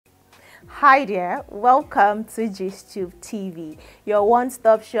Hi there, welcome to GISTUBE TV, your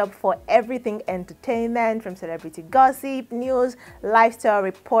one-stop shop for everything entertainment, from celebrity gossip, news, lifestyle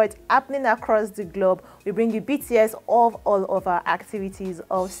reports happening across the globe. We bring you BTS of all of our activities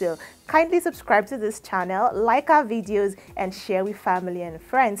also. Kindly subscribe to this channel, like our videos, and share with family and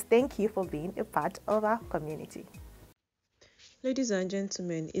friends. Thank you for being a part of our community. Ladies and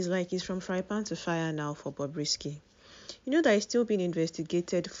gentlemen, it's like it's from fry pan to fire now for Bobrisky. You know that he's still being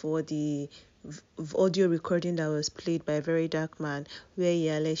investigated for the audio recording that was played by a very dark man, where he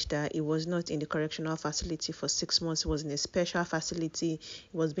alleged that he was not in the correctional facility for 6 months. He was in a special facility.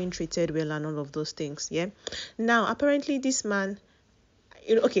 He was being treated well and all of those things. Yeah. Now, apparently, this man.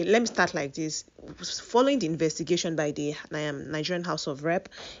 Okay, let me start like this. Following the investigation by the Nigerian House of Rep,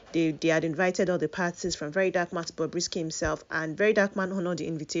 they had invited all the parties from Very Dark Man to Bobrisky himself, and Very Dark Man honored the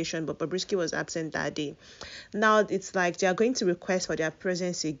invitation, but Bobrisky was absent that day. Now it's like they are going to request for their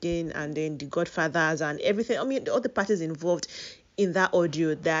presence again, and then the Godfathers and everything. I mean, all the parties involved in that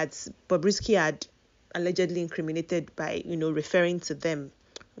audio that Bobrisky had allegedly incriminated by, referring to them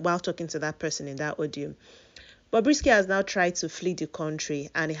while talking to that person in that audio. Bobrisky has now tried to flee the country,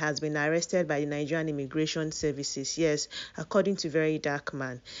 and he has been arrested by the Nigerian Immigration Services. Yes, according to Very Dark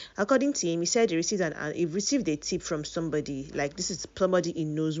Man. According to him, he said he received a tip from somebody. Like, this is somebody he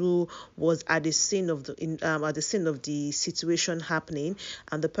knows who was at the scene of the situation happening,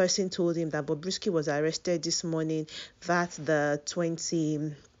 and the person told him that Bobrisky was arrested this morning. That's the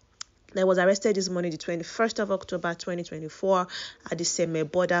 20. They was arrested this morning, the 21st of October 2024, at the Seme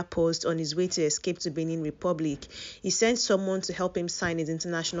border post on his way to escape to Benin Republic. He sent someone to help him sign his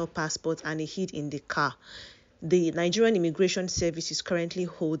international passport, and he hid in the car. The Nigerian Immigration Service is currently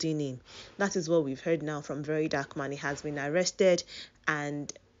holding him. That is what we've heard now from Very Dark Man. He has been arrested,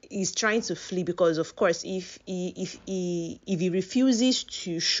 and he's trying to flee because, of course, if he refuses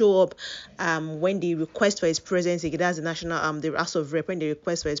to show up when they request for his presence again, that's the House of Rep, when they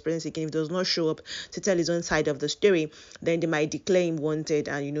request for his presence again, if he does not show up to tell his own side of the story, then they might declare him wanted,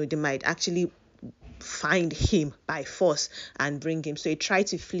 and they might actually find him by force and bring him. So he tried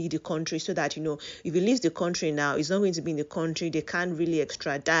to flee the country so that, if he leaves the country now, he's not going to be in the country. They can't really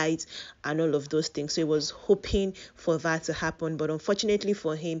extradite and all of those things. So he was hoping for that to happen. But unfortunately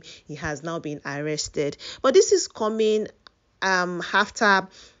for him, he has now been arrested. But this is coming after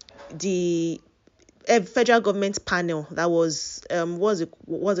the federal government panel that was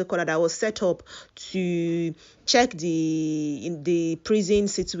that was set up to check the prison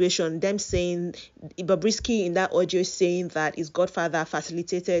situation. Them saying Bobrisky in that audio saying that his godfather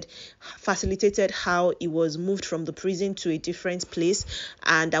facilitated how he was moved from the prison to a different place,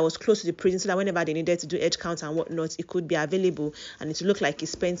 and that was close to the prison, so that whenever they needed to do edge count and whatnot, it could be available, and it looked like he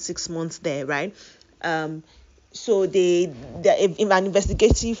spent 6 months there, right? So an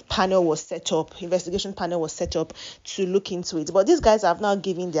investigation panel was set up to look into it. But these guys have now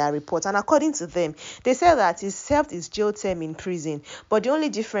given their report, and according to them, they said that he served his jail term in prison, but the only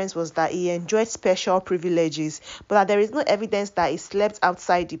difference was that he enjoyed special privileges, but that there is no evidence that he slept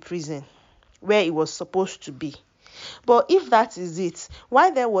outside the prison where he was supposed to be. But if that is it,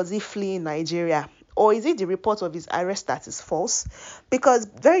 why then was he fleeing Nigeria? Or is it the report of his arrest that is false? Because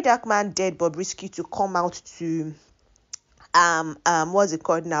Very Dark Man dared Bobrisky to come out to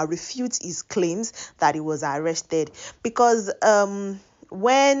refute his claims that he was arrested. Because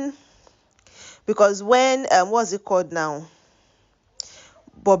when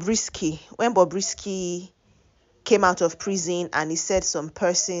Bobrisky came out of prison, and he said some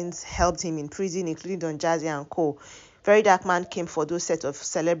persons helped him in prison, including Don Jazzy and co. Very Dark Man came for those set of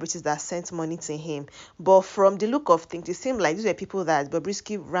celebrities that sent money to him. But from the look of things, it seemed like these were people that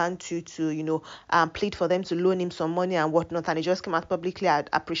Bobrisky ran to plead for them to loan him some money and whatnot, and he just came out publicly. I'd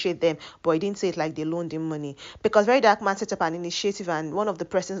appreciate them, but he didn't say it like they loaned him money. Because Very Dark Man set up an initiative, and one of the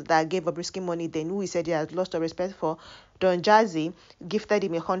persons that gave Bobrisky money then, who he said he had lost all respect for, Don Jazzy, gifted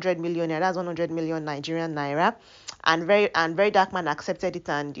him 100 million. That's 100 million Nigerian naira. And Very Dark Man accepted it,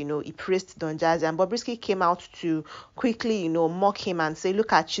 and he praised Don Jazzy. And Bobrisky came out to quickly mock him and say,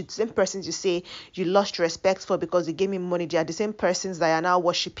 look at you, the same persons you say you lost respect for because they gave him money, they are the same persons that are now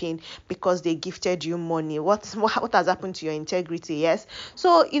worshipping because they gifted you money. What has happened to your integrity? Yes.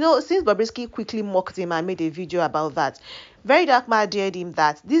 So since Bobrisky quickly mocked him and made a video about that, Very Dark Man dared him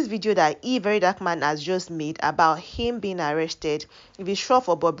that this video that Very Dark Man has just made about him being arrested, if he's sure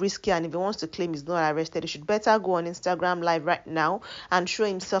for Bobrisky and if he wants to claim he's not arrested, he should better go on Instagram live right now and show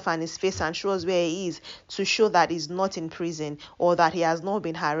himself and his face and show us where he is, to show that he's not in prison or that he has not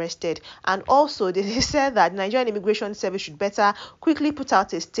been arrested. And also they said that Nigerian Immigration Service should better quickly put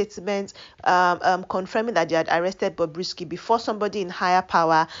out a statement confirming that they had arrested Bobrisky before somebody in higher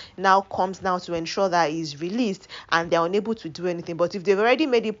power now comes now to ensure that he's released and they're unable to do anything. But if they've already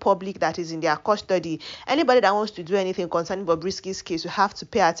made it public that is in their custody, anybody that wants to do anything concerning Bobrisky's case, you have to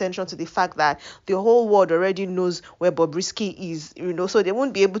pay attention to the fact that the whole world already knows where Bobrisky is, so they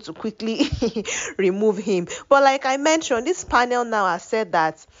won't be able to quickly remove him. But like I mentioned, this panel now has said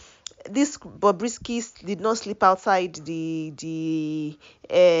that this Bobrisky did not sleep outside the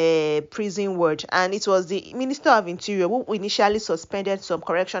prison ward, and it was the Minister of Interior who initially suspended some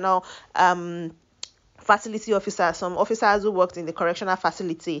correctional facility officers, some officers who worked in the correctional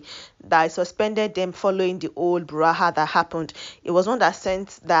facility, that suspended them following the old brouhaha that happened. It was one that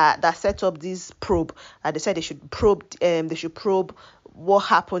set up this probe. They said they should probe what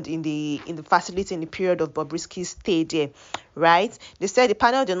happened in the facility in the period of Bobrisky's stay there, right? They said the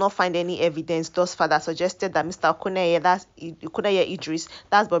panel did not find any evidence thus far that suggested that Mr. Okuneye Idris,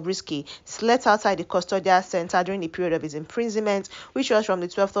 that's Bobrisky, slept outside the custodial center during the period of his imprisonment, which was from the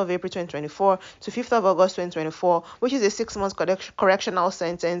 12th of April 2024 to 5th of August 2024, which is a 6-month correctional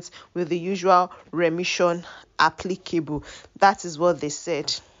sentence with the usual remission applicable. That is what they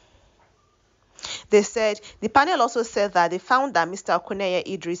said. They said the panel also said that they found that Mr. Okuneye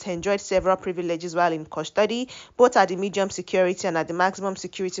Idris enjoyed several privileges while in custody, both at the medium security and at the maximum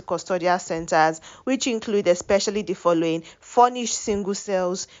security custodial centers, which include especially the following: furnished single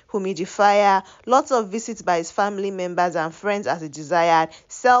cells, humidifier, lots of visits by his family members and friends as he desired,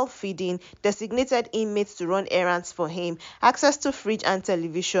 self-feeding, designated inmates to run errands for him, access to fridge and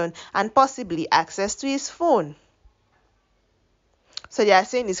television, and possibly access to his phone. So they are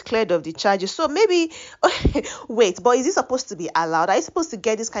saying it's cleared of the charges. So maybe, wait, but is it supposed to be allowed? Are you supposed to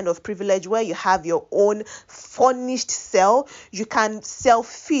get this kind of privilege where you have your own furnished cell? You can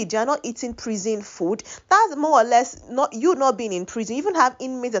self-feed. You're not eating prison food. That's more or less not being in prison. You even have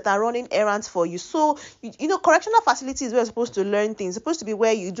inmates that are running errands for you. So, correctional facilities where you're supposed to learn things. It's supposed to be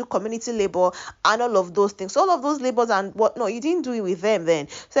where you do community labor and all of those things. So all of those labors and whatnot, you didn't do it with them then.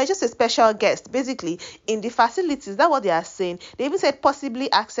 So it's just a special guest, basically, in the facilities. That's what they are saying. They even said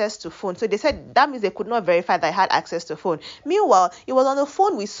possibly access to phone. So they said that means they could not verify that I had access to phone. Meanwhile, it was on the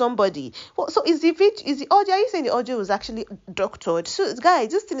phone with somebody. So is the audio? Are you saying the audio was actually doctored? So guys,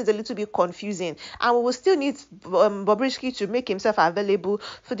 this thing is a little bit confusing, and we will still need Bobrisky to make himself available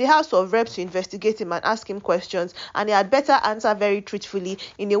for the House of Reps to investigate him and ask him questions, and he had better answer very truthfully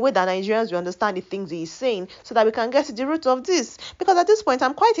in a way that Nigerians will understand the things he is saying, so that we can get to the root of this. Because at this point,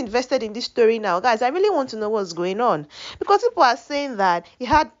 I'm quite invested in this story now, guys. I really want to know what's going on, because people are saying that he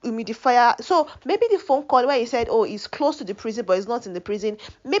had humidifier. So maybe the phone call where he said, oh, he's close to the prison but he's not in the prison,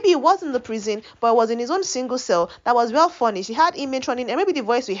 maybe he was in the prison but was in his own single cell that was well furnished. He had inmates running, and maybe the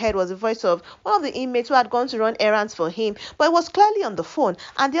voice we heard was the voice of one of the inmates who had gone to run errands for him, but it was clearly on the phone,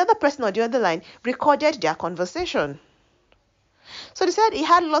 and the other person on the other line recorded their conversation. So they said he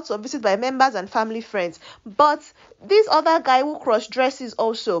had lots of visits by members and family friends, but this other guy who cross-dresses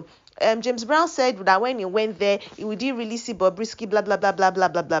also, James Brown said that when he went there, he didn't really see Bobrisky, blah blah blah blah blah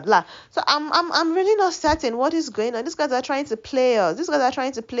blah blah blah. So I'm really not certain what is going on. These guys are trying to play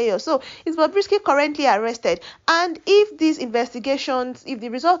us. So is Bobrisky currently arrested? And if these investigations, if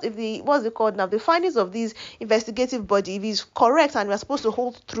the findings of this investigative body, if it's correct and we're supposed to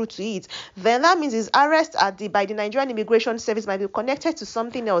hold true to it, then that means his arrest by the Nigerian Immigration Service might be connected to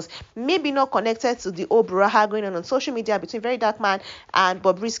something else, maybe not connected to the old brouhaha going on social media between Very Dark Man and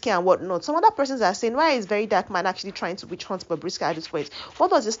Bobrisky and whatnot. Some other persons are saying, why is Very Dark Man actually trying to witch hunt Bobrisky at this point? What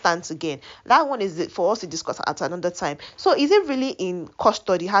does it stand to gain? That one is for us to discuss at another time. So is it really in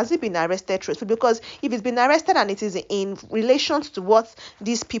custody? Has he been arrested truthfully? Because if he's been arrested and it is in relation to what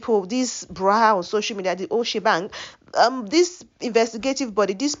these people, this brouhaha on social media, the whole shebang, this investigative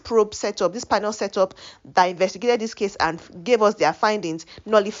body, this probe setup, this panel setup that investigated this case and gave us their findings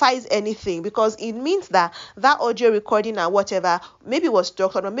nullifies anything, because it means that audio recording and whatever, maybe it was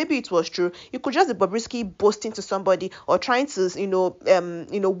doctored or maybe it was true. You could just be Bobrisky boasting to somebody or trying to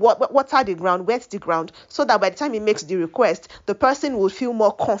water the ground, wet the ground, so that by the time he makes the request, the person will feel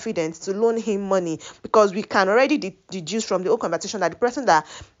more confident to loan him money, because we can already deduce from the whole conversation that the person that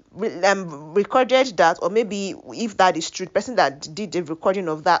recorded that, or maybe if that is true, the person that did the recording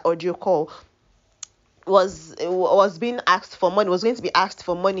of that audio call was being asked for money, was going to be asked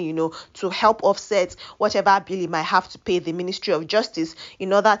for money, to help offset whatever bill he might have to pay the Ministry of Justice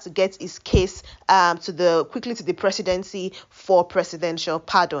in order to get his case quickly to the presidency for presidential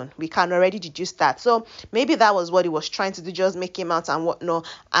pardon. We can already deduce that. So maybe that was what he was trying to do, just make him out and whatnot.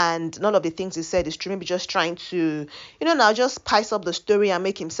 And none of the things he said is true. Maybe just trying to, now just spice up the story and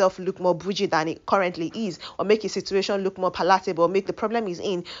make himself look more bougie than it currently is, or make his situation look more palatable, make the problem he's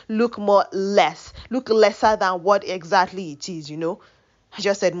in look lesser than what exactly it is. I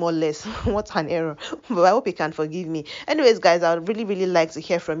just said more or less. What an error. But I hope you can forgive me. Anyways, guys, I would really, really like to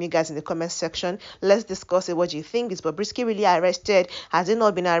hear from you guys in the comment section. Let's discuss it. What do you think? Is Bobrisky really arrested? Has he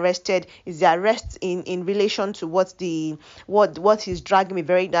not been arrested? Is the arrest in relation to what is dragging a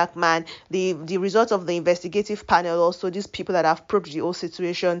very dark man? The result of the investigative panel, also these people that have probed the whole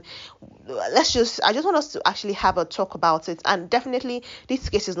situation. I just want us to actually have a talk about it. And definitely this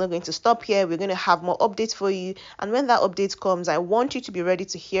case is not going to stop here. We're going to have more updates for you. And when that update comes, I want you to be ready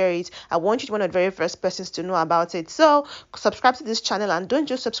to hear it. I want you to be one of the very first persons to know about it. So subscribe to this channel, and don't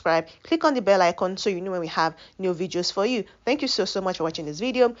just subscribe, click on the bell icon so you know when we have new videos for you. Thank you so much for watching this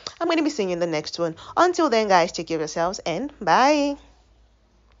video. I'm going to be seeing you in the next one. Until then, guys, take care of yourselves and bye.